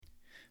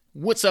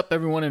What's up,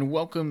 everyone, and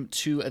welcome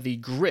to the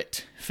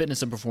Grit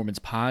Fitness and Performance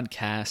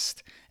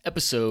Podcast,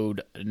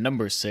 episode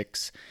number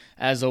 6.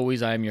 As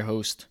always, I am your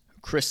host,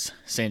 Chris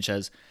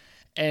Sanchez,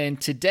 and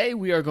today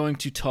we are going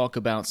to talk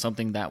about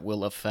something that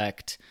will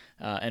affect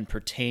and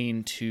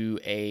pertain to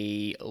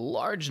a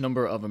large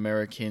number of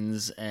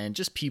Americans and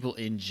just people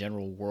in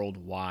general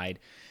worldwide,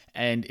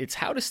 and it's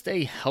how to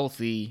stay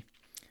healthy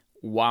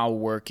while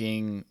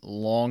working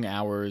long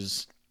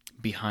hours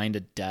behind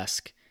a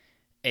desk,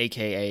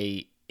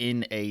 aka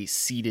in a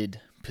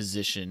seated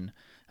position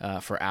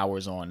for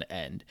hours on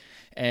end.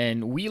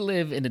 And we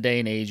live in a day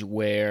and age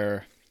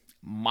where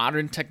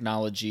modern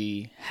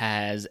technology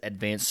has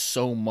advanced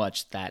so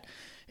much that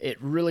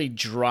it really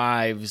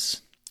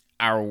drives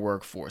our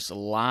workforce. A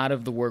lot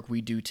of the work we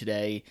do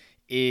today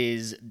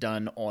is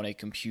done on a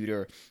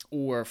computer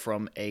or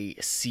from a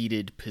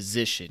seated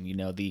position. You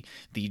know, the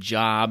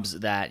jobs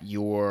that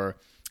your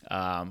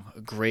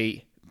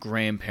great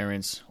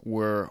grandparents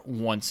were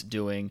once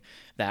doing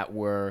that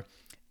were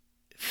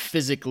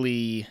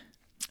physically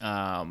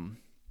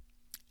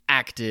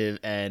active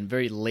and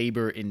very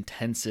labor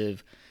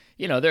intensive.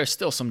 You know, there are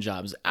still some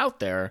jobs out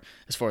there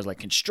as far as like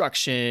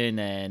construction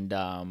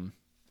and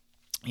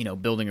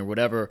building or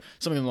whatever,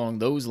 something along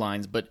those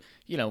lines. But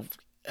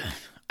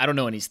I don't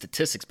know any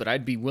statistics, but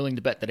I'd be willing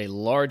to bet that a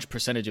large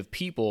percentage of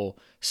people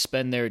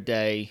spend their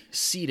day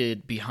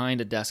seated behind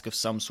a desk of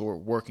some sort,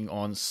 working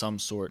on some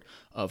sort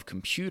of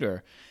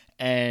computer.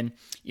 And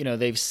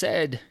they've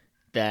said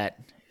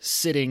that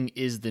sitting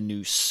is the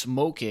new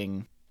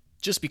smoking,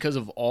 just because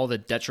of all the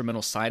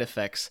detrimental side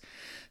effects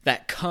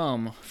that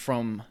come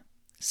from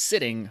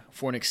sitting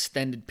for an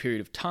extended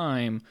period of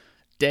time,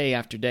 day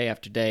after day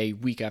after day,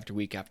 week after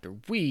week after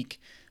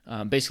week.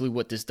 Basically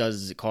what this does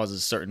is it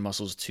causes certain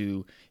muscles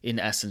to, in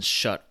essence,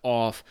 shut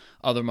off,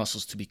 other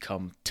muscles to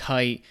become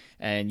tight,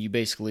 and you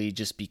basically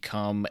just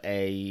become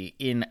a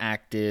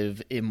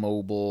inactive,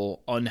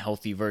 immobile,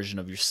 unhealthy version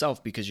of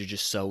yourself because you're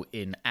just so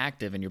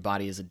inactive and your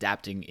body is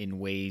adapting in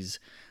ways,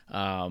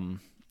 it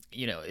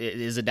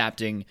is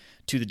adapting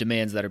to the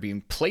demands that are being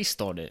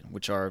placed on it,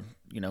 which are,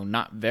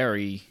 not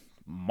very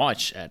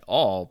much at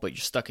all, but you're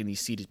stuck in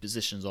these seated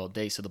positions all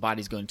day, so the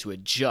body's going to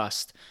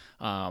adjust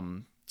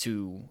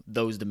to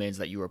those demands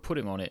that you are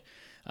putting on it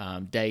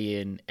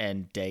day in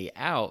and day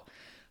out.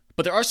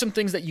 But there are some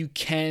things that you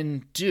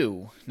can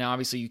do. Now,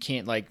 obviously, you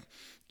can't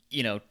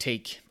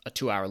take a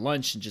 2-hour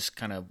lunch and just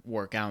kind of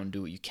work out and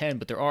do what you can.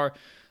 But there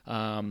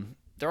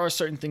are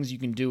certain things you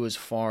can do as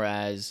far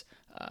as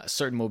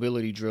certain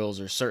mobility drills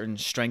or certain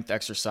strength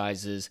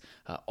exercises,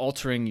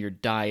 altering your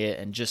diet,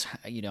 and just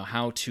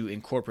how to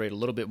incorporate a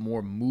little bit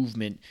more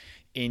movement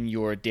in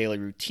your daily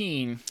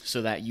routine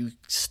so that you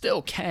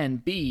still can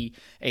be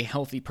a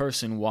healthy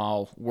person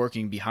while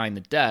working behind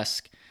the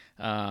desk.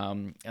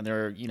 And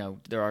there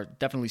are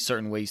definitely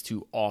certain ways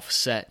to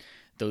offset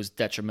those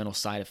detrimental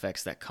side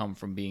effects that come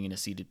from being in a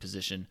seated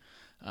position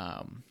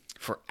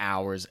for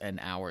hours and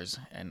hours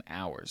and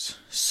hours.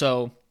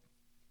 So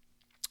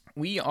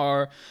we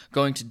are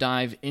going to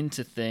dive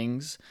into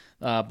things,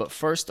 but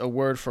first, a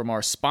word from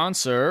our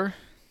sponsor.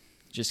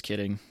 Just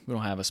kidding. We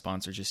don't have a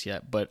sponsor just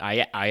yet, but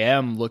I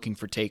am looking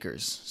for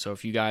takers. So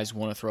if you guys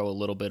want to throw a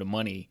little bit of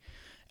money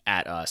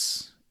at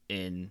us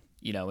in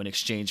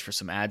exchange for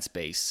some ad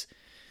space,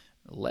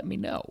 let me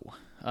know.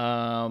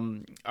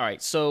 All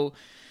right. So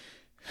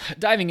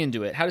diving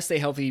into it, how to stay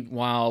healthy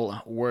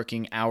while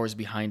working hours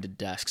behind a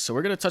desk. So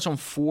we're going to touch on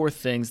 4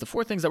 things. The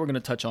 4 things that we're going to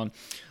touch on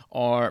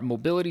are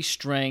mobility,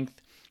 strength,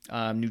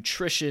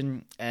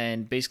 nutrition,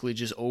 and basically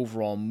just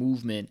overall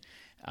movement.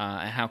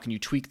 And how can you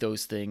tweak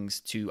those things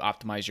to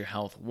optimize your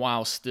health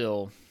while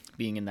still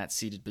being in that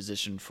seated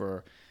position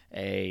for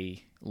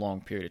a long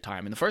period of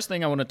time. And the first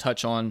thing I want to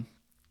touch on,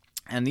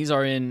 and these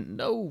are in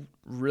no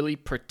really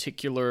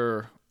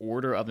particular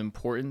order of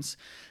importance,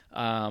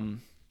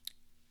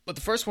 but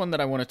the first one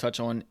that I want to touch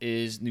on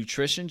is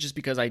nutrition, just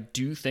because I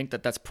do think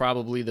that that's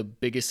probably the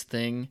biggest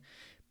thing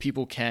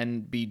people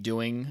can be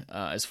doing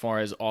as far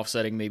as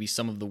offsetting maybe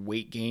some of the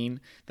weight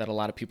gain that a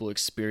lot of people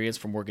experience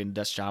from working a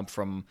desk job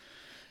from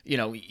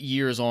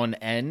years on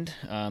end.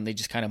 They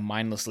just kind of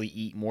mindlessly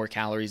eat more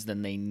calories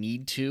than they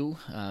need to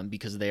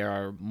because they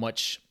are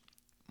much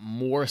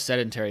more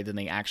sedentary than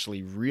they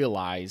actually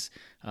realize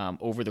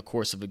over the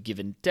course of a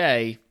given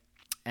day.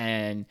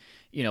 And,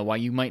 while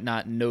you might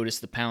not notice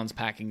the pounds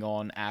packing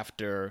on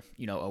after,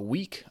 a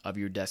week of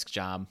your desk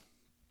job,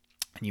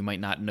 and you might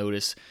not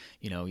notice,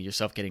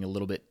 yourself getting a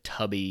little bit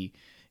tubby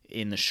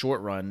in the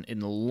short run, in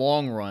the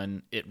long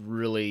run, it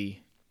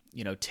really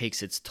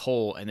takes its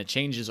toll, and the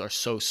changes are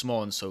so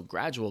small and so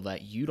gradual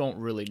that you don't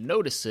really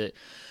notice it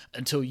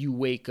until you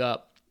wake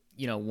up,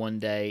 one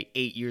day,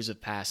 8 years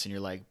have passed, and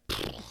you're like,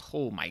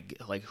 oh my,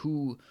 like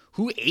who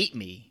ate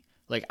me?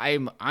 Like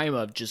I'm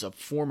just a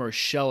former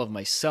shell of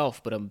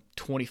myself, but I'm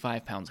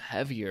 25 pounds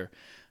heavier.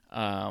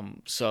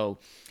 So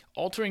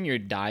altering your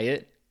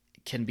diet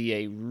can be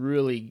a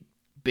really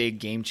big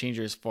game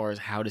changer as far as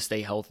how to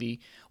stay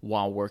healthy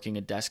while working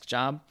a desk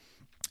job.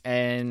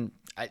 And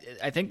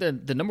I think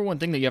the number one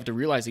thing that you have to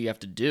realize that you have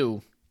to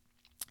do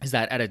is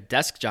that at a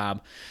desk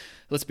job,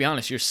 let's be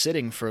honest, you're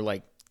sitting for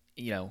like,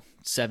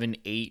 7,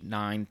 8,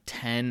 9,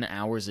 10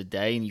 hours a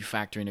day, and you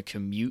factor in a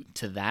commute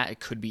to that, it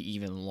could be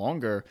even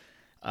longer.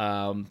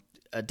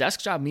 A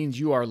desk job means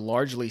you are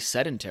largely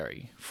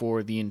sedentary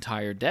for the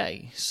entire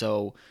day.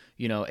 So,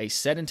 a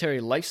sedentary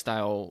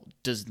lifestyle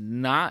does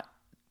not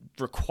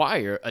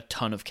require a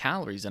ton of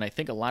calories. And I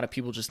think a lot of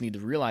people just need to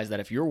realize that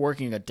if you're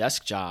working a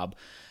desk job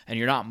and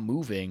you're not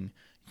moving,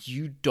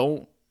 you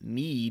don't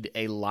need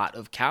a lot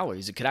of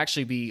calories. It could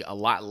actually be a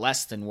lot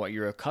less than what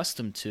you're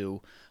accustomed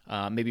to,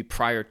 maybe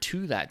prior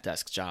to that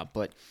desk job.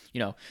 But,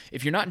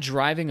 if you're not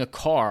driving a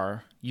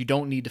car, you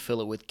don't need to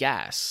fill it with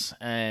gas.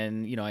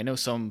 And, I know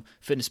some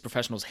fitness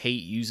professionals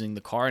hate using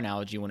the car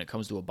analogy when it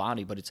comes to a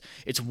body, but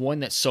it's one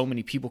that so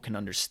many people can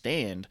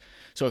understand.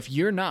 So if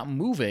you're not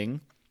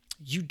moving,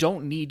 you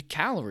don't need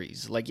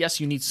calories. Like, yes,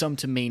 you need some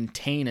to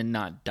maintain and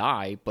not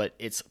die, but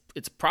it's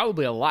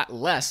probably a lot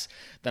less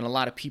than a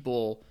lot of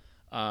people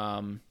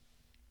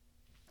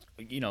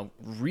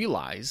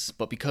realize.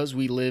 But because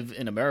we live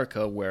in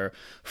America where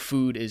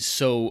food is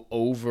so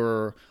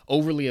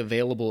overly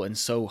available and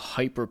so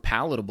hyper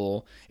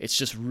palatable, it's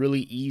just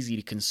really easy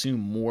to consume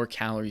more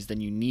calories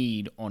than you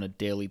need on a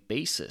daily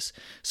basis.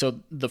 So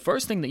the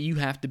first thing that you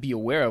have to be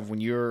aware of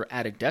when you're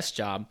at a desk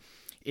job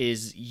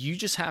is you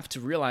just have to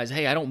realize,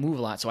 hey, I don't move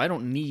a lot, so I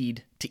don't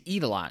need to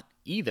eat a lot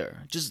either.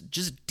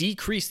 Just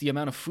decrease the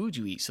amount of food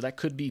you eat. So that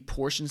could be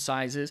portion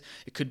sizes.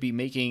 It could be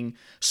making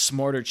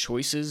smarter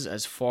choices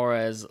as far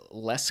as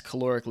less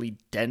calorically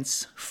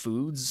dense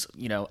foods,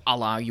 a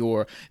la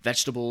your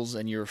vegetables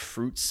and your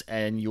fruits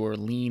and your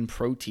lean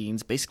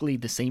proteins. Basically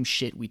the same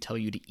shit we tell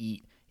you to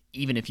eat,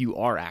 even if you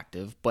are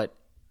active. But,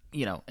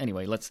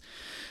 anyway,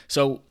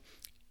 so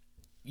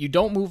you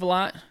don't move a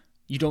lot.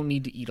 You don't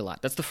need to eat a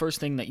lot. That's the first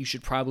thing that you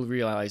should probably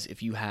realize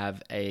if you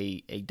have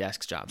a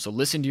desk job. So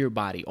listen to your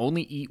body.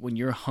 Only eat when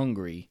you're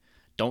hungry.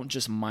 Don't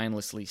just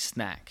mindlessly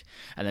snack.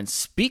 And then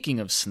speaking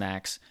of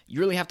snacks, you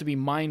really have to be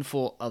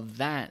mindful of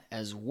that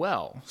as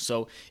well.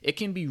 So it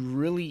can be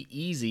really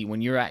easy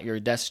when you're at your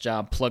desk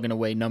job plugging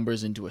away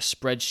numbers into a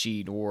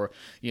spreadsheet or,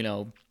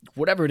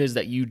 whatever it is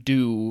that you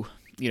do,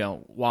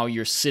 while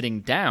you're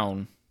sitting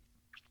down.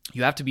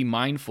 You have to be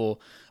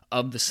mindful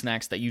of the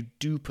snacks that you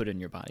do put in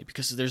your body,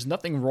 because there's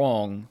nothing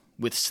wrong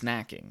with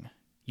snacking.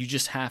 You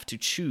just have to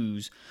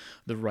choose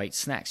the right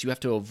snacks. You have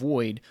to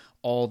avoid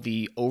all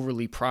the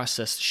overly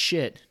processed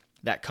shit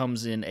that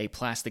comes in a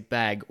plastic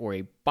bag or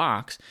a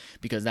box,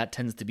 because that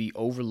tends to be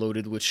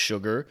overloaded with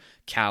sugar,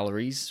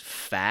 calories,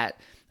 fat.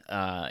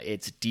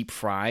 It's deep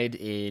fried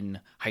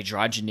in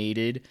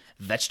hydrogenated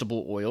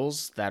vegetable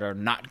oils that are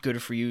not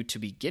good for you to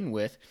begin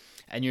with.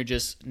 And you're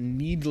just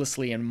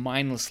needlessly and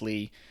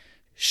mindlessly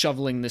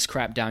shoveling this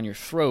crap down your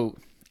throat,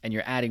 and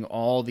you're adding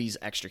all these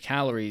extra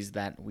calories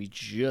that we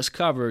just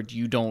covered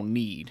you don't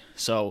need.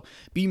 So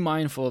be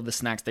mindful of the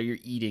snacks that you're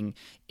eating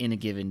in a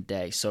given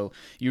day. So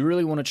you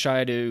really want to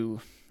try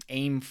to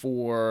aim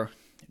for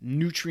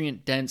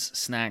nutrient-dense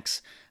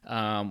snacks,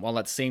 while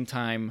at the same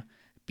time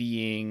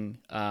being,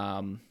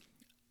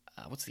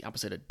 what's the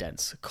opposite of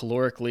dense?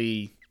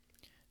 Calorically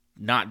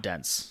not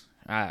dense.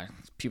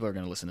 People are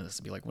going to listen to this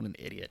and be like, what an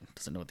idiot.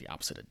 Doesn't know what the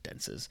opposite of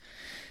dense is.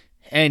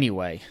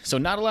 Anyway, so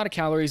not a lot of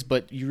calories,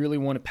 but you really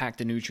want to pack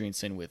the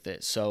nutrients in with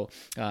it. So,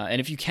 and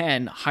if you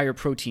can, higher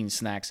protein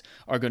snacks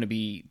are going to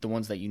be the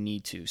ones that you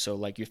need to. So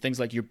like your things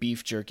like your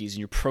beef jerkies and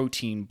your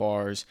protein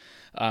bars,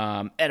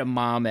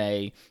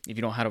 edamame, if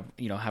you don't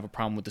have a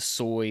problem with the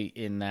soy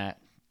in that.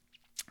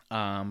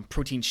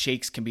 Protein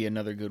shakes can be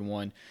another good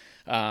one.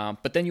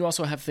 But then you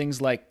also have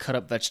things like cut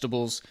up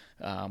vegetables,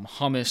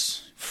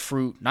 hummus,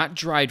 fruit, not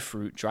dried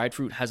fruit. Dried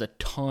fruit has a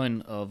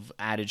ton of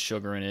added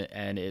sugar in it,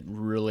 and it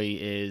really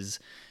is,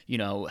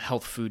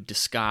 health food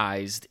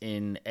disguised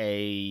in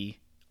a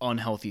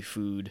unhealthy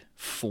food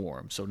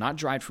form. So not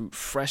dried fruit,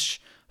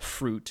 fresh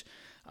fruit.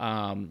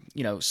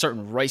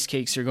 Certain rice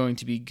cakes are going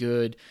to be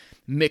good.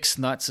 Mixed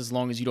nuts, as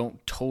long as you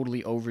don't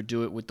totally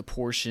overdo it with the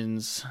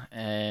portions,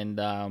 and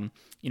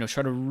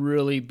try to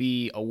really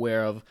be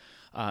aware of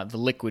the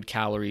liquid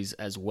calories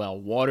as well.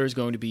 Water is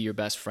going to be your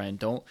best friend.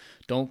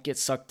 Don't get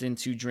sucked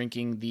into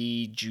drinking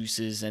the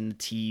juices and the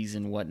teas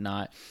and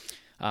whatnot.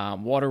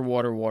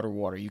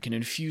 Water. You can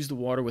infuse the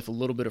water with a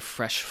little bit of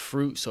fresh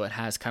fruit, so it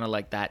has kind of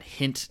like that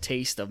hint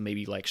taste of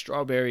maybe like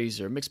strawberries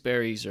or mixed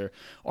berries or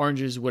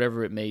oranges,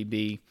 whatever it may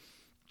be.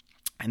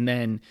 And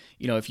then,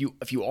 if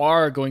you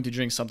are going to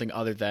drink something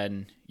other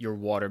than your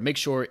water, make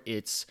sure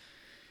it's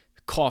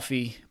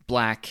coffee,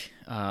 black.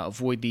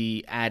 Avoid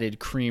the added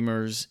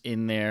creamers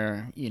in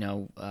there,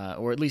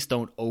 or at least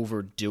don't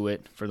overdo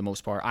it for the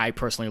most part. I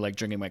personally like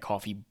drinking my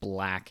coffee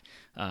black.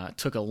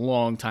 Took a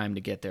long time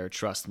to get there.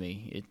 Trust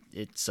me,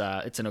 it's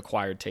an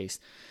acquired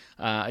taste.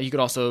 You could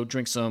also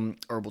drink some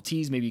herbal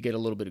teas. Maybe you get a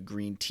little bit of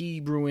green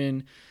tea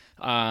brewing.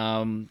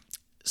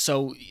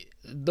 So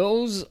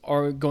those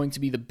are going to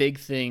be the big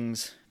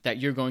things that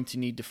you're going to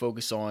need to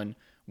focus on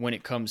when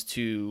it comes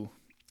to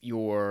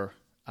your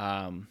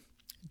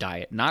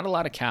diet. Not a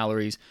lot of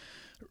calories.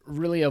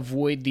 Really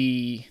avoid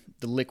the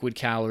the liquid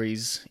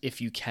calories if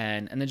you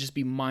can, and then just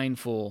be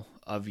mindful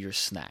of your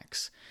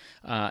snacks.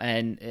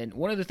 And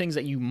one of the things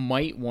that you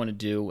might want to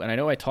do, and I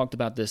know I talked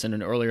about this in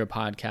an earlier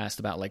podcast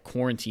about like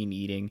quarantine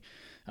eating,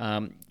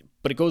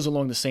 but it goes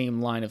along the same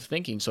line of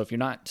thinking. So if you're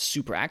not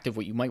super active,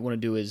 what you might want to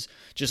do is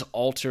just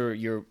alter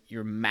your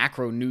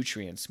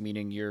macronutrients,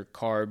 meaning your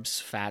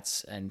carbs,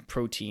 fats, and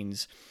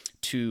proteins,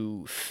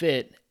 to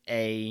fit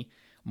a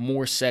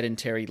more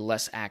sedentary,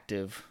 less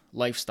active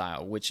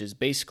lifestyle, which is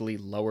basically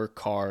lower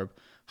carb,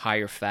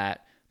 higher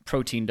fat.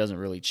 Protein doesn't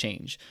really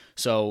change.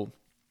 So,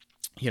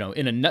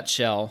 in a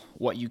nutshell,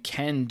 what you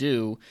can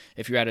do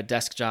if you're at a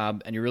desk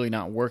job and you're really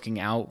not working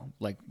out,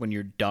 like when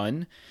you're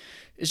done,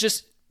 is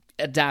just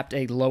adapt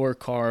a lower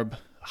carb,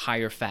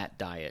 higher fat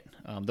diet.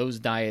 Those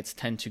diets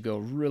tend to go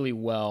really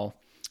well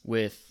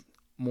with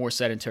more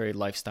sedentary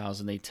lifestyles,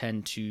 and they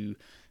tend to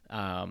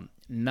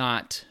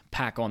not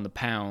pack on the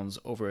pounds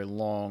over a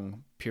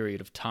long period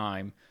of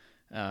time.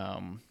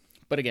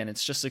 But again,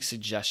 it's just a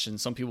suggestion.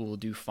 Some people will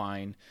do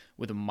fine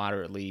with a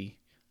moderate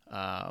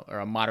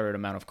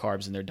amount of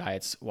carbs in their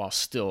diets while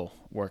still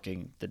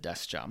working the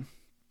desk job.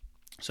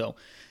 So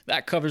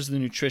that covers the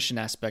nutrition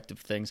aspect of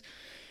things.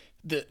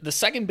 The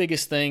second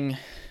biggest thing,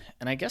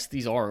 and I guess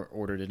these are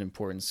ordered in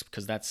importance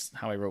because that's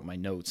how I wrote my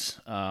notes.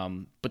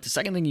 But the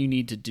second thing you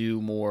need to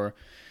do more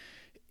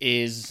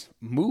is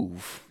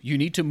move. You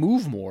need to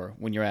move more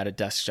when you're at a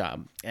desk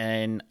job.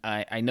 And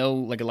I know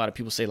like a lot of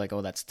people say like,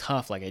 oh, that's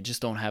tough. Like I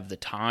just don't have the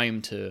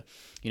time to,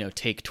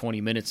 take 20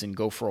 minutes and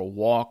go for a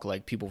walk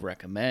like people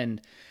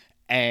recommend.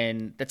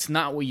 And that's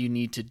not what you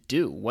need to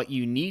do. What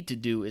you need to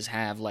do is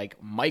have like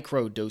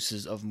micro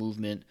doses of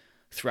movement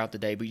throughout the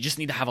day, but you just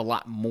need to have a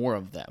lot more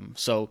of them.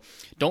 So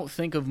don't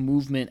think of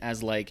movement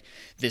as like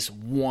this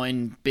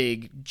one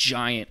big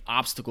giant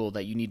obstacle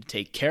that you need to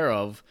take care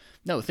of.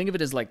 No, think of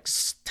it as like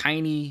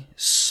tiny,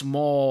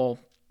 small,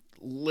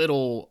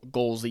 little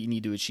goals that you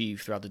need to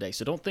achieve throughout the day.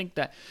 So don't think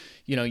that,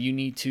 you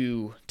need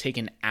to take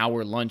an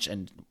hour lunch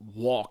and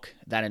walk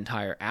that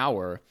entire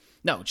hour.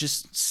 No,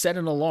 just set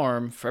an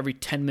alarm for every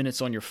 10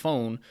 minutes on your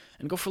phone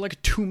and go for like a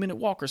 2-minute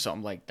walk or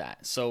something like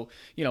that. So,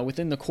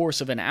 within the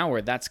course of an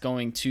hour, that's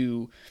going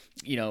to,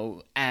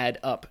 add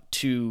up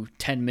to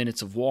 10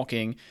 minutes of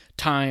walking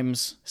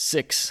times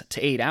 6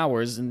 to 8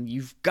 hours, and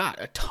you've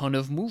got a ton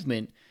of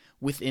movement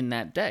within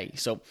that day.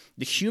 So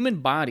the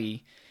human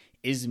body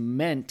is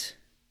meant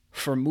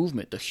for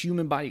movement. The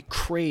human body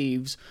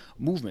craves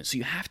movement. So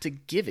you have to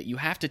give it. You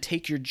have to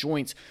take your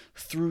joints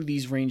through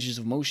these ranges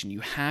of motion.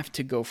 You have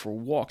to go for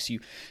walks.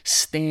 You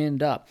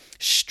stand up,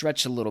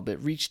 stretch a little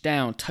bit, reach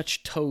down,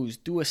 touch toes,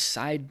 do a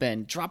side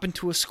bend, drop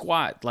into a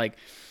squat. Like,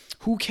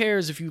 who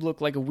cares if you look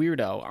like a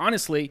weirdo?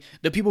 Honestly,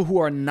 the people who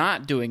are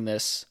not doing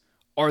this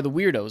are the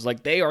weirdos.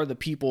 Like, they are the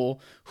people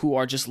who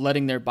are just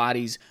letting their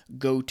bodies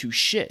go to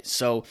shit.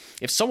 So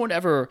if someone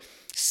ever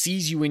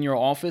sees you in your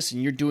office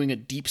and you're doing a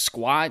deep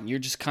squat and you're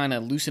just kind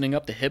of loosening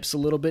up the hips a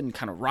little bit and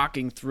kind of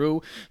rocking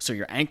through so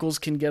your ankles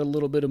can get a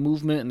little bit of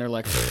movement, and they're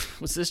like,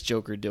 what's this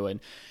joker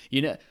doing?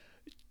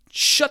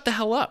 Shut the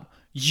hell up.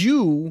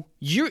 You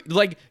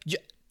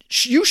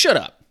shut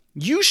up.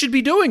 You should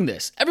be doing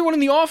this. Everyone in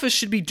the office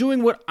should be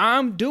doing what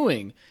I'm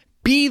doing.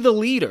 Be the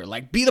leader.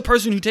 Like, be the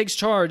person who takes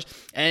charge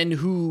and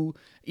who,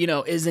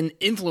 is an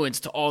influence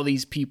to all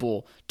these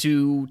people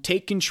to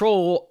take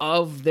control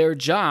of their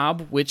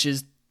job, which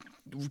is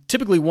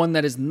typically one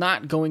that is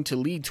not going to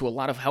lead to a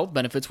lot of health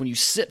benefits when you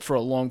sit for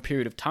a long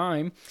period of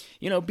time.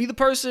 Be the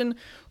person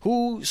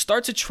who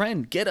starts a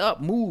trend. Get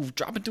up, move,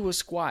 drop into a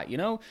squat.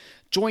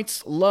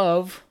 Joints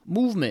love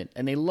movement,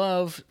 and they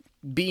love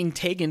being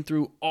taken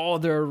through all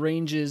their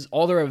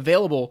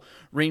available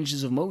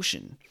ranges of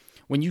motion.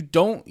 When you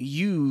don't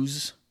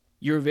use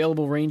your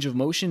available range of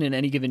motion in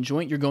any given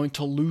joint, you're going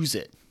to lose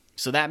it.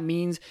 So that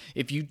means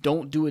if you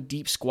don't do a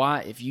deep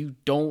squat, if you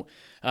don't,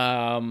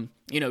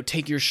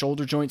 take your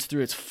shoulder joints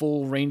through its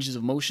full ranges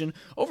of motion,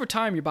 over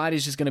time, your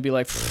body's just going to be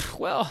like,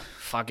 well,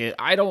 fuck it.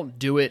 I don't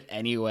do it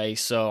anyway,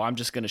 so I'm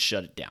just going to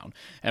shut it down.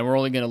 And we're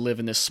only going to live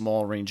in this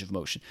small range of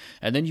motion.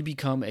 And then you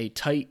become a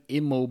tight,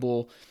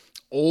 immobile,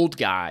 old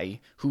guy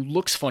who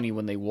looks funny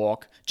when they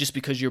walk just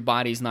because your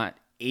body's not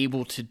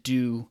able to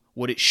do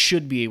what it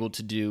should be able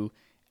to do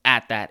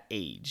at that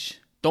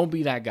age. Don't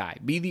be that guy.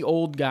 Be the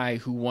old guy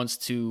who wants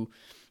to,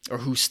 or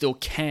who still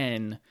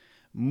can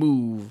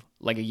move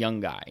like a young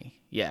guy.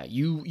 Yeah,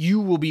 you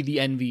will be the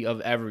envy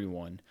of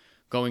everyone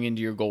going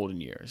into your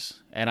golden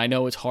years. And I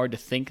know it's hard to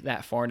think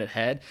that far in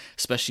ahead,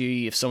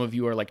 especially if some of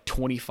you are like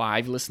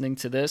 25 listening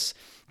to this.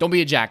 Don't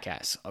be a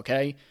jackass,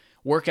 okay?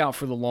 Work out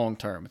for the long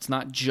term. It's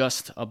not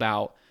just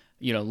about,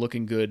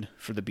 looking good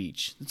for the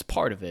beach. It's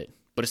part of it,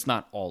 but it's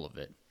not all of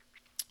it.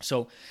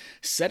 So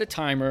set a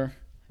timer,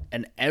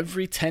 and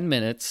every 10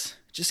 minutes,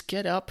 just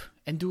get up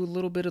and do a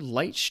little bit of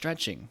light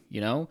stretching,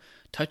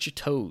 touch your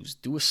toes,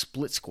 do a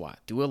split squat,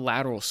 do a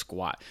lateral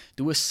squat,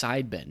 do a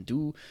side bend,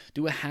 do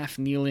a half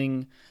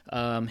kneeling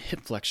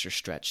hip flexor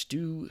stretch,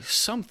 do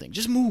something.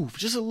 Just move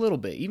just a little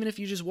bit. Even if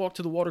you just walk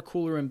to the water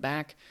cooler and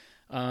back,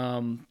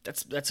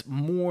 that's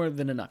more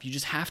than enough. You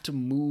just have to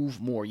move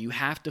more. You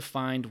have to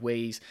find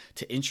ways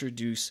to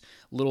introduce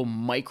little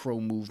micro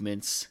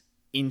movements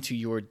into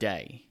your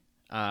day.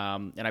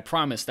 And I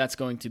promise that's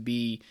going to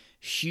be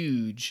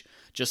huge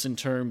just in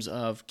terms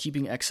of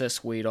keeping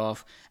excess weight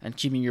off and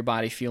keeping your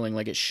body feeling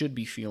like it should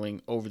be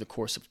feeling over the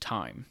course of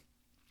time.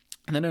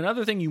 And then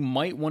another thing you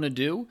might want to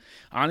do,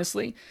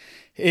 honestly,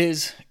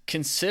 is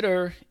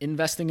consider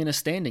investing in a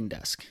standing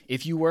desk.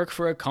 If you work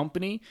for a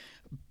company,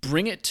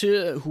 bring it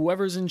to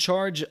whoever's in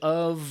charge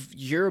of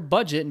your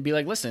budget and be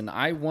like, listen,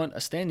 I want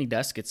a standing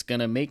desk. It's going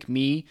to make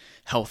me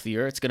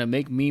healthier. It's going to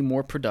make me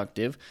more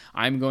productive.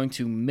 I'm going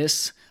to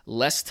miss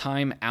less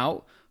time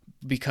out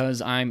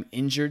because I'm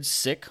injured,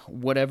 sick,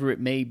 whatever it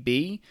may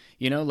be.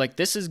 Like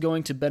this is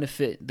going to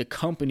benefit the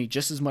company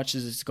just as much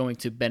as it's going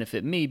to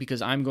benefit me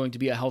because I'm going to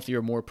be a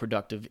healthier, more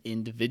productive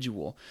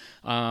individual.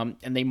 And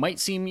they might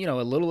seem,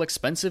 a little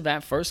expensive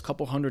at first,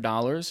 couple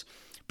 $100.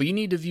 But you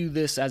need to view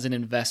this as an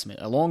investment,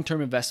 a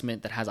long-term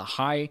investment that has a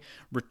high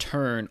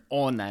return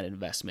on that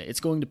investment. It's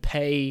going to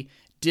pay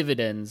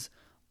dividends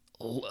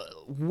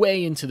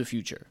way into the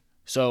future.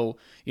 So,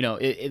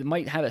 it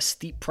might have a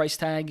steep price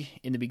tag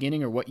in the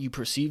beginning or what you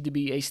perceive to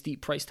be a steep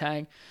price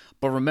tag.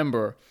 But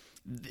remember,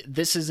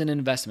 this is an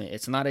investment.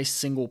 It's not a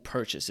single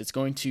purchase. It's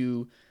going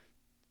to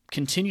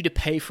continue to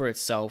pay for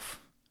itself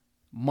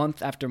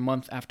month after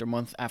month after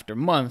month after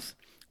month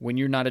when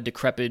you're not a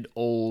decrepit,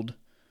 old,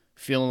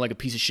 feeling like a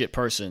piece of shit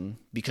person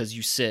because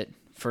you sit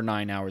for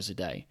 9 hours a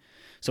day.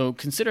 So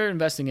consider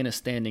investing in a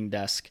standing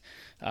desk,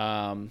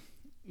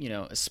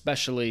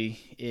 especially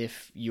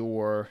if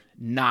you're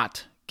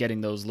not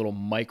getting those little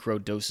micro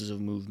doses of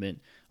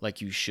movement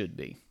like you should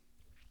be.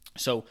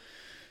 So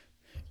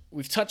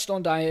we've touched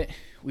on diet.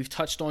 We've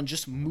touched on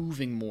just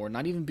moving more,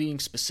 not even being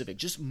specific,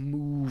 just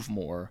move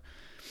more.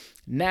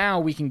 Now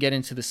we can get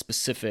into the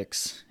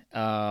specifics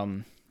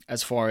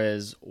as far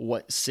as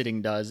what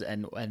sitting does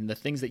and the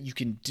things that you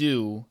can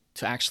do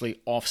to actually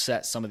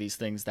offset some of these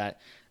things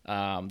that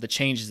the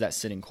changes that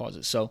sitting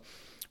causes. So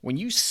when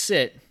you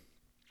sit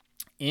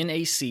in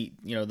a seat,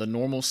 the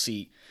normal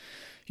seat,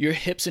 your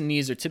hips and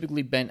knees are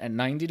typically bent at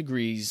 90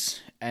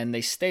 degrees and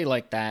they stay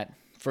like that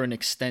for an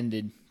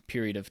extended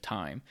period of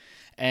time.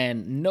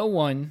 And no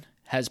one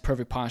has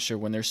perfect posture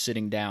when they're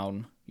sitting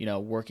down,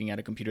 working at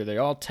a computer. They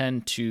all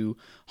tend to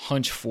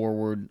hunch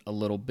forward a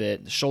little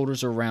bit. The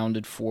shoulders are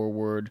rounded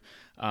forward.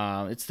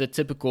 It's the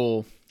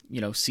typical,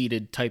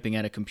 seated typing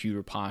at a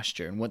computer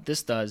posture. And what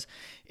this does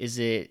is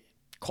it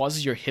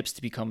causes your hips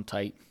to become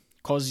tight,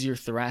 causes your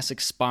thoracic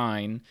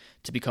spine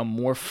to become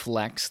more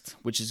flexed,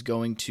 which is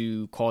going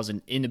to cause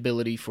an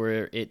inability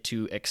for it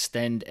to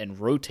extend and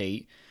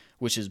rotate,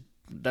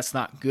 that's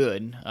not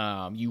good.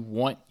 You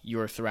want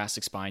your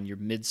thoracic spine, your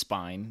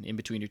mid-spine, in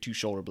between your two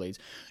shoulder blades.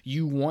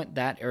 You want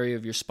that area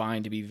of your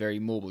spine to be very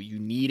mobile. You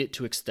need it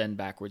to extend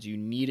backwards. You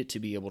need it to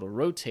be able to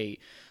rotate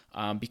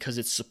because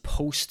it's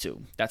supposed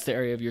to. That's the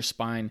area of your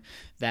spine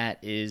that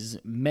is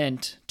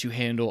meant to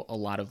handle a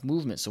lot of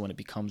movement. So when it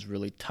becomes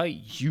really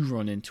tight, you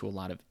run into a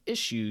lot of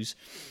issues,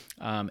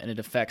 and it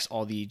affects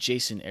all the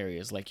adjacent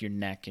areas like your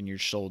neck and your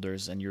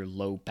shoulders and your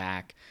low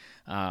back.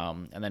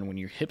 And then when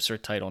your hips are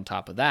tight on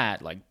top of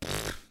that,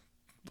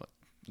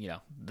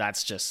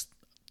 that's just,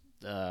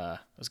 I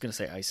was going to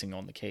say icing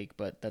on the cake,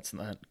 but that's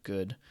not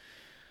good.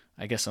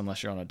 I guess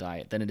unless you're on a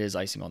diet, then it is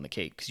icing on the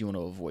cake because you want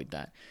to avoid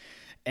that.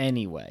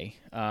 Anyway,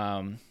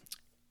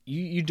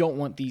 you don't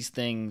want these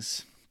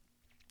things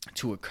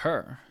to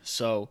occur.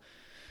 So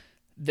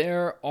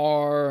there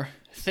are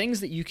things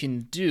that you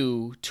can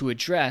do to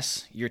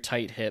address your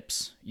tight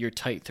hips, your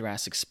tight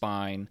thoracic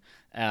spine,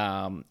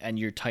 and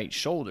your tight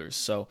shoulders.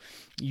 So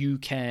you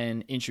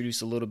can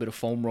introduce a little bit of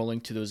foam rolling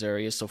to those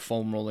areas. So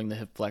foam rolling the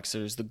hip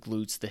flexors, the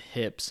glutes, the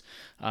hips,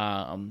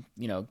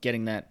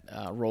 getting that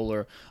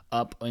roller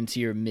up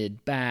into your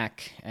mid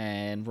back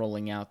and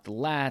rolling out the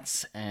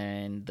lats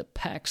and the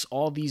pecs.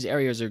 All these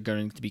areas are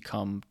going to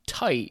become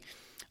tight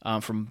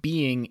from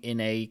being in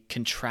a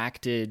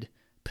contracted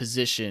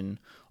position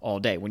all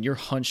day. When you're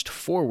hunched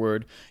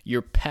forward,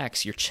 your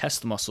pecs, your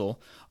chest muscle,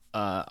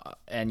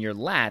 and your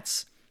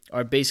lats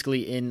are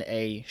basically in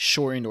a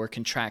shortened or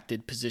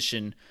contracted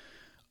position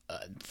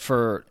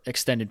for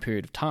extended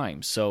period of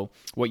time. So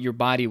what your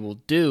body will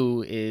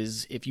do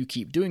is, if you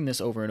keep doing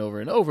this over and over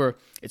and over,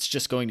 it's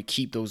just going to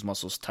keep those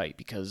muscles tight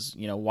because,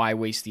 why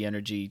waste the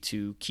energy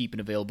to keep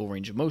an available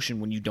range of motion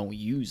when you don't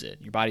use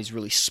it? Your body's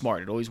really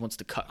smart. It always wants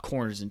to cut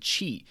corners and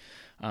cheat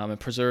and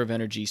preserve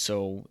energy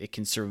so it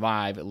can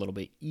survive a little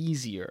bit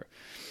easier.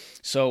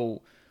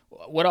 So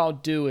what I'll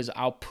do is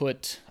I'll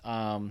put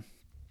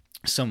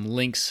some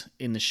links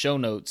in the show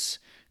notes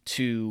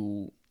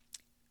to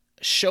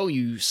show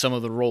you some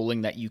of the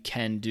rolling that you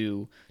can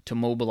do to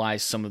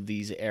mobilize some of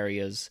these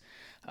areas,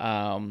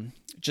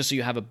 just so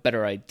you have a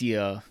better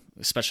idea,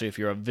 especially if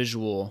you're a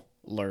visual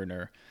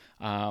learner.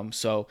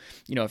 So,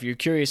 if you're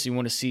curious, you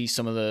want to see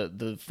some of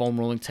the foam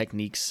rolling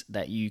techniques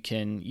that you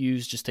can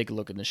use, just take a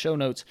look in the show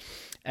notes.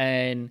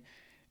 And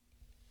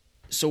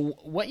so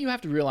what you have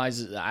to realize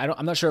is,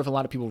 I'm not sure if a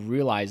lot of people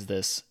realize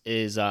this,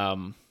 is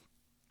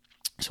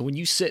So when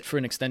you sit for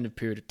an extended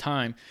period of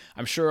time,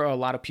 I'm sure a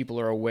lot of people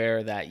are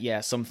aware that,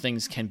 yeah, some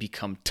things can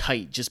become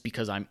tight just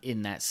because I'm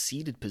in that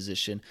seated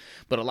position,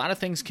 but a lot of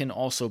things can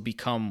also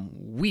become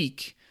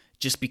weak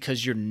just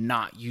because you're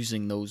not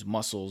using those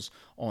muscles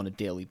on a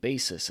daily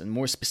basis. And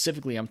more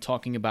specifically, I'm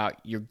talking about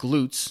your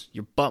glutes,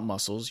 your butt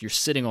muscles. You're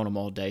sitting on them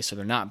all day, so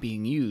they're not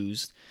being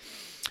used.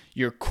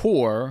 Your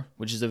core,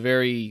 which is a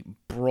very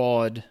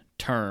broad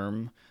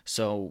term,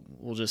 so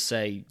we'll just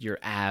say your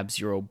abs,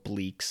 your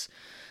obliques,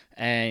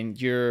 and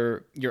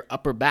your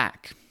upper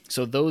back.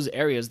 So those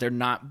areas, they're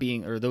not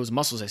being, or those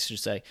muscles, I should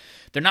say,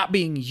 they're not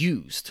being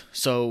used.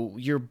 So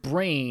your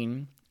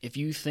brain, if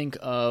you think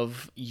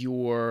of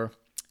your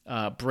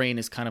brain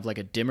as kind of like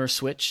a dimmer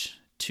switch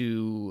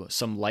to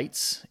some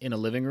lights in a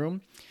living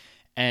room,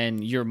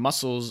 and your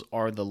muscles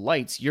are the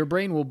lights, your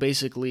brain will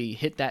basically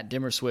hit that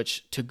dimmer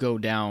switch to go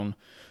down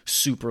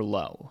super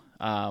low.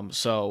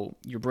 So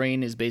your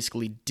brain is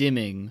basically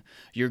dimming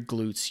your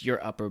glutes,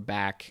 your upper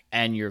back,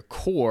 and your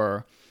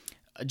core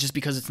just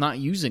because it's not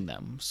using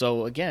them.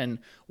 So again,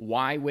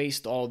 why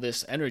waste all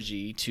this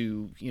energy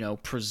to,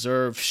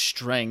 preserve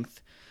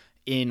strength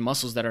in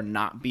muscles that are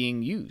not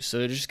being used? So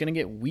they're just going to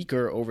get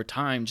weaker over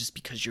time just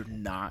because you're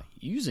not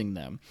using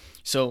them.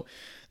 So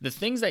the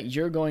things that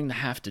you're going to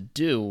have to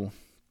do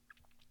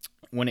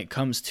when it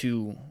comes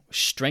to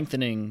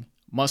strengthening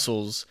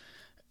muscles,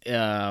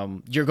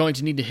 you're going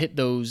to need to hit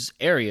those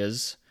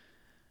areas,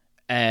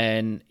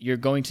 and you're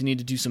going to need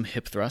to do some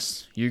hip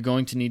thrusts. You're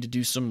going to need to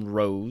do some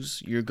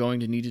rows. You're going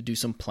to need to do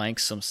some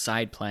planks, some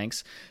side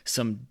planks,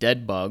 some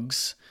dead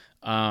bugs.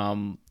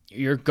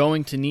 You're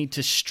going to need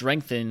to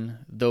strengthen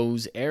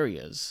those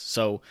areas.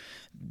 So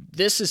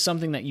this is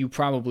something that you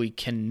probably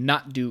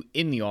cannot do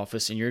in the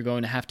office, and you're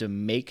going to have to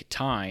make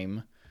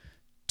time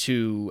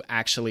to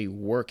actually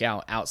work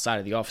out outside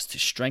of the office to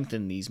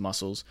strengthen these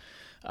muscles,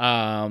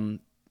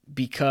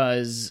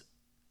 because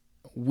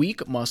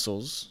weak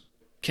muscles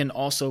can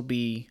also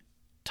be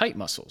tight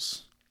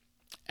muscles.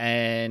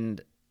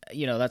 And,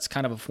 that's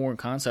kind of a foreign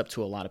concept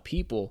to a lot of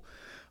people.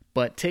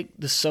 But take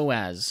the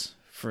psoas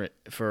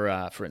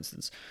for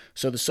instance.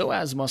 So the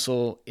psoas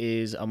muscle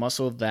is a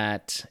muscle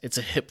that it's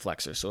a hip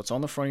flexor. So it's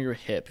on the front of your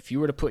hip. If you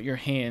were to put your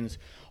hands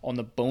on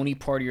the bony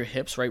part of your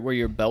hips, right where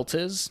your belt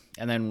is,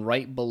 and then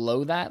right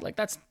below that, like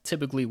that's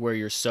typically where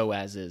your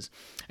psoas is.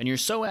 And your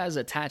psoas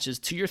attaches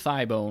to your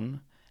thigh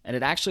bone, and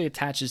it actually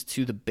attaches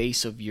to the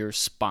base of your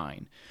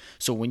spine.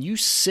 So when you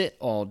sit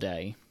all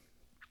day,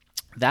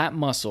 that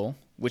muscle,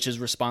 which is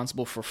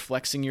responsible for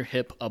flexing your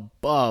hip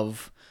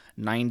above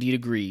 90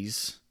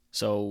 degrees,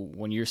 so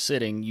when you're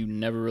sitting, you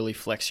never really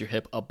flex your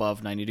hip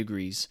above 90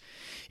 degrees,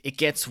 it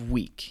gets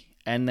weak.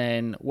 And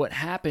then what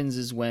happens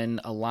is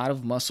when a lot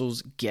of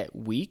muscles get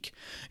weak,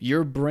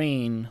 your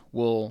brain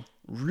will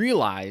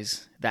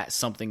realize that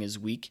something is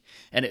weak,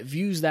 and it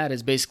views that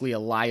as basically a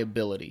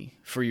liability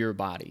for your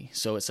body.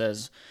 So it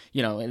says,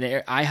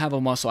 I have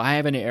a muscle, I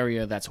have an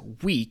area that's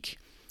weak,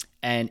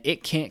 and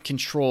it can't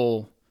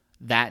control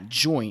that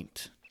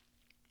joint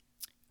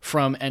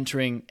from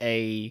entering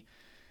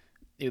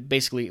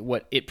basically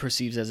what it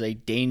perceives as a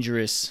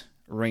dangerous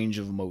range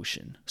of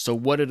motion. So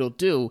what it'll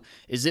do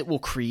is it will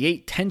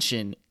create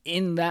tension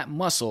in that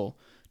muscle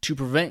to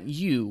prevent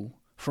you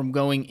from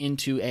going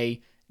into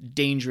a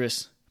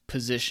dangerous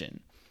position.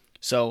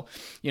 So,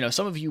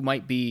 some of you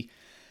might be,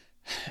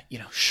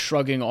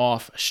 shrugging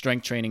off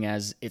strength training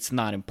as it's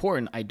not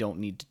important, I don't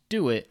need to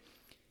do it.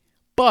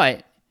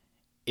 But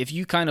if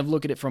you kind of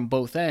look at it from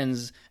both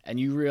ends and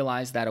you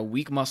realize that a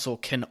weak muscle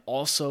can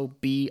also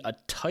be a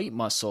tight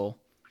muscle,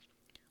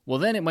 well,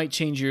 then it might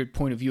change your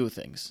point of view of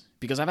things.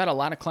 Because I've had a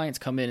lot of clients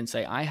come in and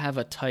say, I have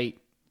a tight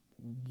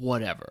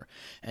whatever,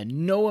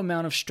 and no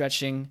amount of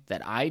stretching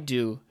that I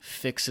do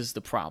fixes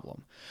the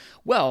problem.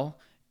 Well,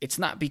 it's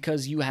not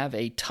because you have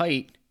a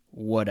tight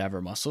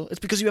whatever muscle. It's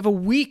because you have a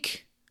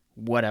weak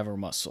whatever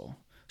muscle.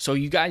 So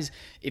you guys,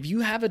 if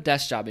you have a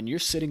desk job and you're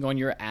sitting on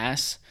your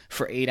ass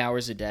for 8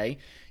 hours a day,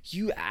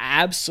 you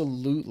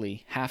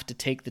absolutely have to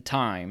take the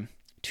time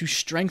to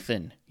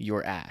strengthen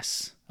your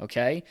ass,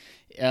 okay?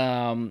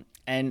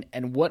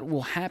 And what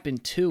will happen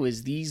too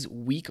is these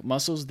weak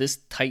muscles, this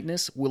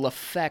tightness will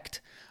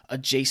affect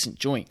adjacent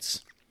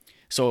joints.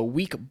 So a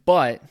weak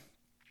butt,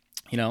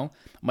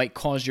 might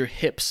cause your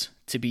hips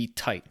to be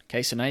tight.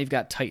 Okay, so now you've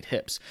got tight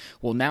hips.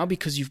 Well, now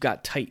because you've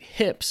got tight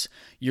hips,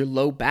 your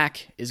low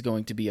back is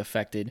going to be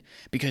affected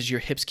because your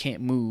hips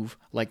can't move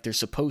like they're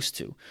supposed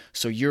to.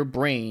 So your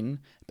brain,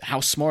 how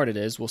smart it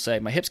is, will say,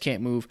 my hips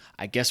can't move,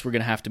 I guess we're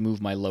going to have to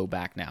move my low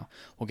back now.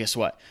 Well, guess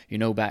what?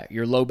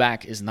 Your low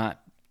back is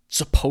not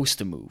supposed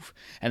to move.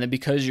 And then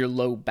because your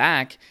low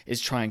back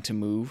is trying to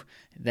move,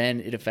 then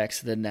it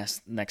affects the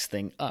next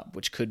thing up,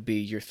 which could be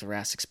your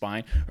thoracic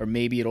spine, or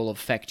maybe it'll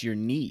affect your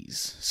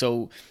knees.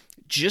 So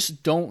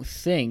just don't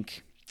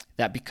think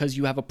that because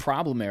you have a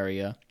problem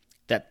area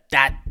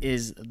that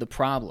is the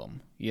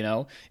problem.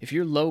 If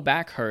your low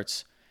back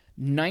hurts,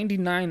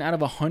 99 out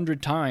of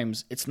 100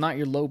 times, it's not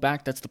your low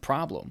back that's the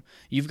problem.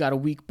 You've got a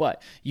weak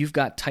butt. You've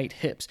got tight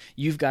hips.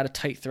 You've got a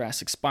tight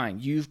thoracic spine.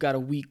 You've got a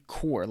weak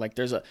core. Like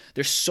there's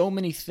so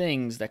many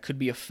things that could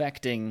be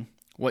affecting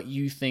what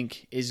you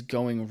think is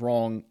going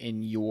wrong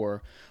in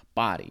your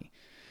body.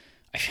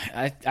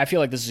 I feel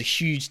like this is a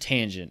huge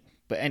tangent,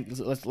 but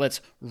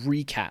let's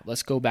recap.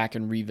 Let's go back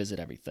and revisit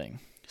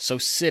everything. So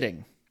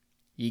sitting,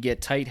 you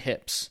get tight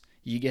hips.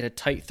 You get a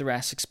tight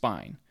thoracic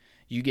spine.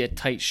 You get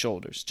tight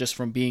shoulders just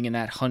from being in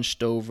that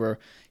hunched over,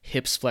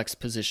 hips flexed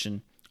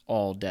position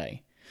all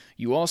day.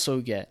 You also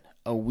get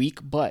a weak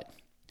butt.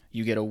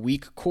 You get a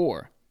weak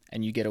core.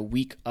 And you get a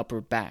weak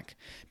upper back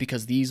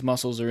because these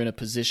muscles are in a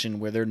position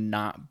where they're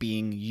not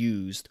being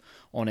used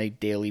on a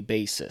daily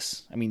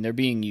basis. I mean, they're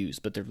being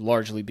used, but they're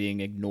largely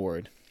being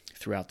ignored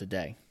throughout the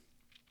day.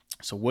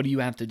 So what do you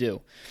have to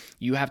do?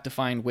 You have to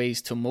find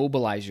ways to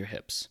mobilize your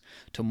hips,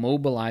 to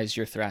mobilize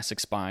your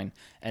thoracic spine,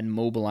 and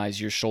mobilize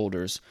your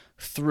shoulders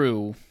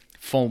through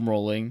foam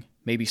rolling,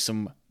 maybe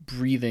some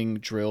breathing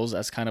drills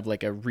as kind of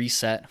like a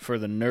reset for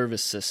the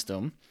nervous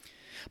system.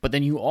 But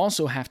then you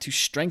also have to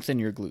strengthen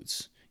your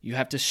glutes. You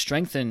have to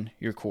strengthen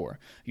your core.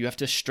 You have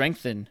to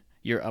strengthen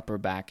your upper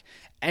back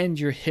and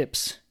your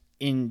hips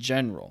in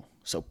general.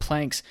 So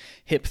planks,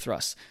 hip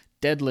thrusts,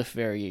 deadlift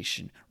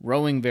variation,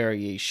 rowing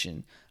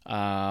variation,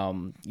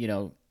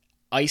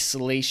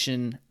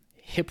 isolation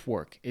hip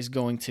work is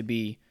going to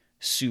be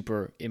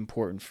super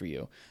important for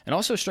you. And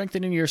also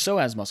strengthening your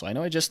psoas muscle. I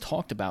know I just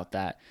talked about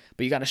that,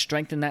 but you got to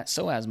strengthen that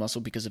psoas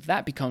muscle because if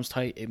that becomes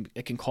tight,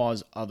 it can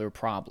cause other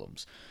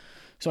problems.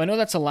 So I know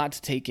that's a lot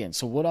to take in.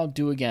 So what I'll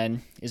do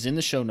again is in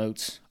the show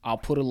notes, I'll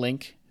put a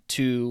link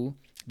to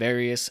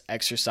various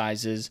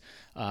exercises,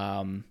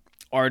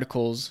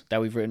 articles that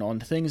we've written on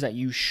things that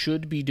you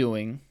should be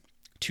doing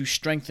to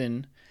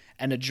strengthen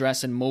and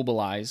address and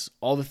mobilize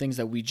all the things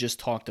that we just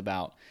talked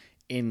about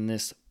in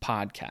this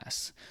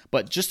podcast.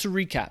 But just to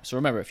recap, so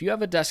remember, if you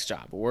have a desk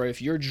job or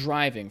if you're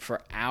driving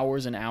for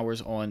hours and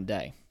hours on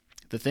day,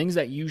 the things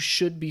that you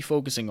should be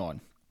focusing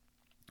on.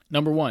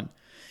 Number one,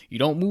 you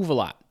don't move a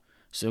lot.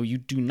 So you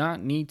do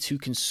not need to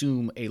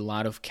consume a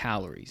lot of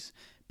calories.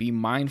 Be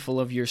mindful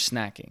of your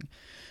snacking.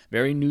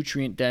 Very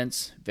nutrient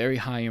dense, very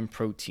high in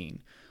protein.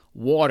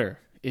 Water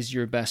is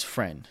your best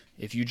friend.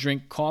 If you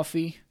drink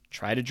coffee,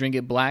 try to drink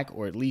it black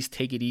or at least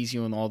take it easy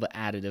on all the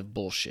additive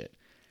bullshit.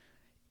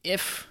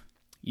 If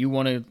you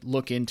want to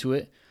look into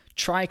it,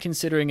 try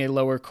considering a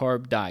lower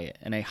carb diet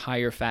and a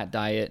higher fat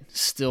diet,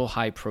 still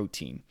high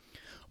protein.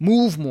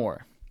 Move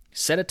more.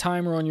 Set a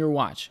timer on your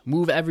watch.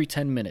 Move every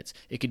 10 minutes.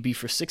 It could be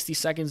for 60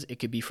 seconds. It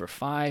could be for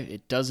 5.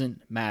 It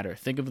doesn't matter.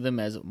 Think of them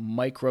as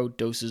micro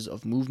doses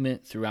of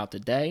movement throughout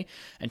the day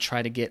and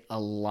try to get a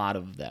lot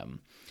of them.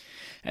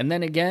 And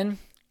then again,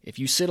 if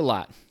you sit a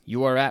lot,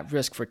 you are at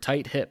risk for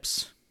tight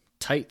hips,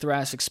 tight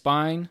thoracic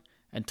spine,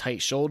 and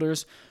tight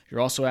shoulders.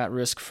 You're also at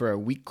risk for a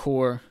weak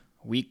core,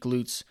 weak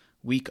glutes,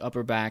 weak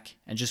upper back,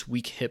 and just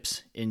weak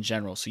hips in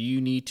general. So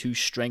you need to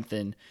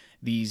strengthen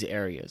these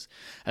areas.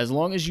 As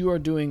long as you are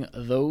doing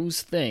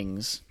those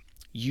things,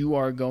 you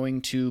are going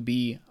to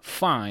be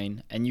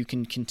fine and you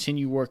can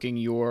continue working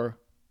your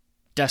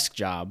desk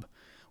job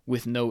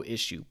with no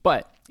issue.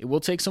 But it will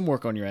take some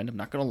work on your end. I'm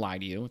not going to lie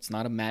to you. It's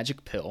not a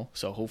magic pill.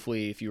 So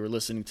hopefully if you were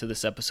listening to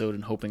this episode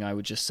and hoping I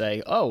would just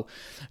say, oh,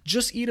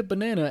 just eat a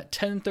banana at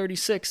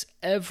 10:36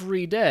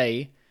 every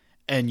day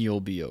and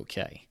you'll be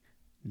okay.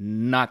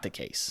 Not the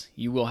case.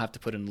 You will have to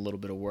put in a little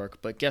bit of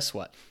work. But guess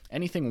what?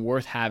 Anything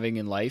worth having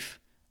in life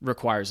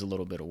requires a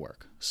little bit of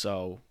work.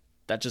 So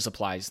that just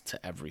applies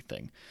to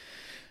everything.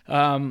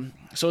 So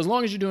as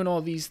long as you're doing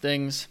all these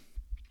things,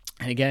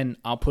 and again,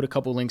 I'll put a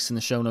couple links in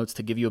the show notes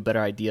to give you a better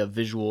idea of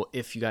visual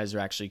if you guys are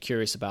actually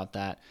curious about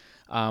that.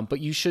 But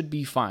you should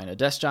be fine. A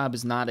desk job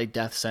is not a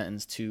death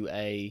sentence to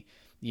a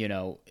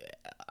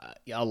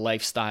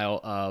lifestyle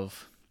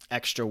of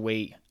extra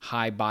weight,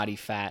 high body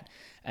fat,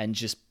 and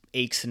just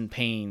aches and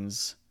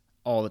pains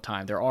all the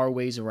time. There are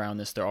ways around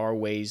this. There are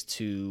ways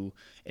to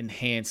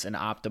enhance and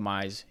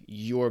optimize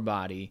your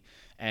body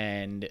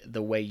and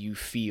the way you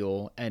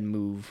feel and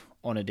move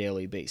on a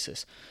daily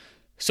basis.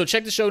 So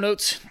check the show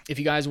notes if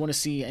you guys want to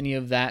see any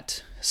of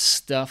that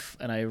stuff,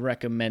 and I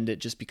recommend it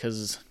just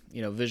because,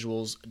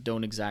 visuals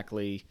don't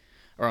exactly,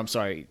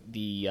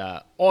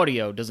 the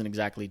audio doesn't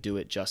exactly do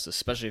it justice,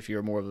 especially if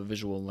you're more of a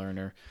visual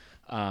learner.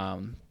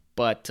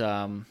 But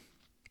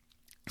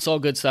it's all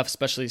good stuff,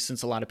 especially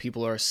since a lot of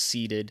people are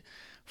seated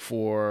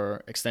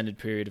for extended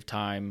period of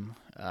time,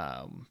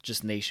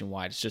 just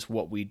nationwide. It's just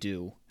what we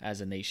do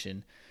as a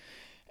nation.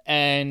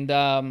 And,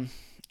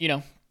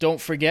 don't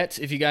forget,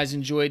 if you guys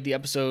enjoyed the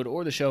episode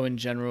or the show in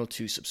general,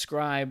 to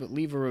subscribe,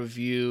 leave a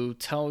review,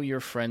 tell your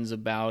friends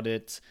about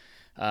it,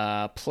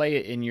 play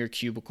it in your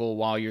cubicle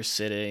while you're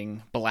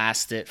sitting,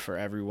 blast it for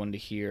everyone to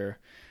hear,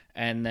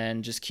 and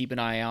then just keep an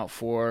eye out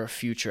for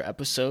future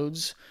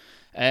episodes.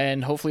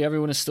 And hopefully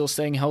everyone is still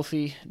staying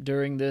healthy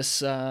during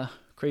this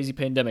crazy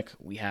pandemic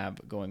we have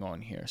going on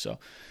here. So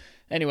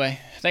anyway,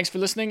 thanks for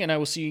listening, and I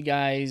will see you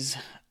guys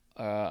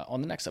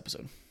on the next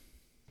episode.